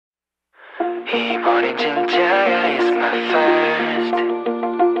이번엔 진짜야 is my first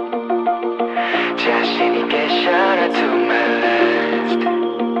자신 있게 shout out to my last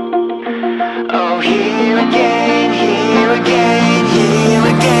Oh here again, here again, here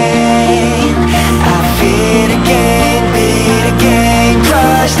again I feel again, beat again,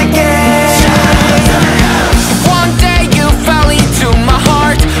 crushed again One day you fell into my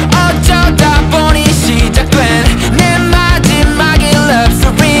heart 어쩌다 보니 시작된 내 마지막의 love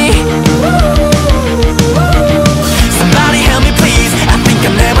story Somebody help me please I think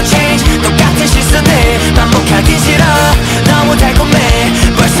I'll never change 똑같은 실수들 반복하기 싫어 너무 달콤해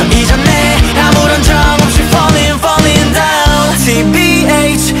벌써 잊었네 아무런 정 없이 falling falling down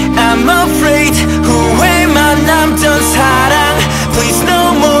TBH I'm afraid 후회만 남던 사랑 Please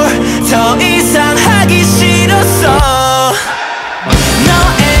no more 더 이상 하기 싫었어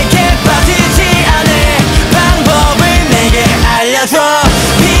너에게 빠지지 않을 방법을 내게 알려줘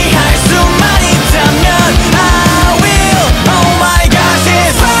피할 수만 있다면 I will Oh my gosh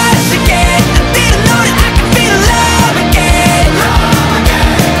it's rush again I didn't know that I could feel love again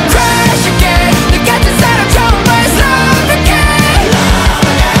Crash again 너 같은 사람 처음 봐서 love again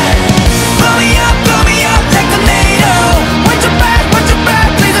Blow me up like tornado Want you back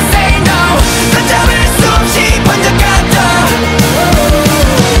please don't say no 던져볼 수 없이 번져갔다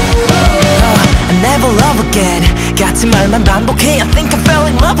I never love again 같은 말만 반복해 I think I fell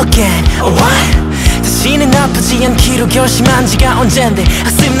in love again oh, what? 다시는 아프지 않기로 결심한 지가 언젠데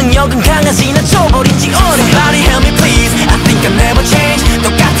학습 능력은 강하지 나 줘버린 지 오래 Somebody help me please I think I'll never change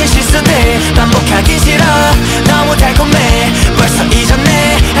똑같은 실수들 반복하기 싫어 너무 달콤해 벌써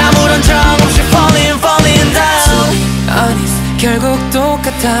잊었네 아무런 정 없이 falling falling down Honest 결국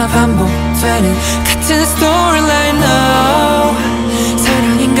똑같아 반복되는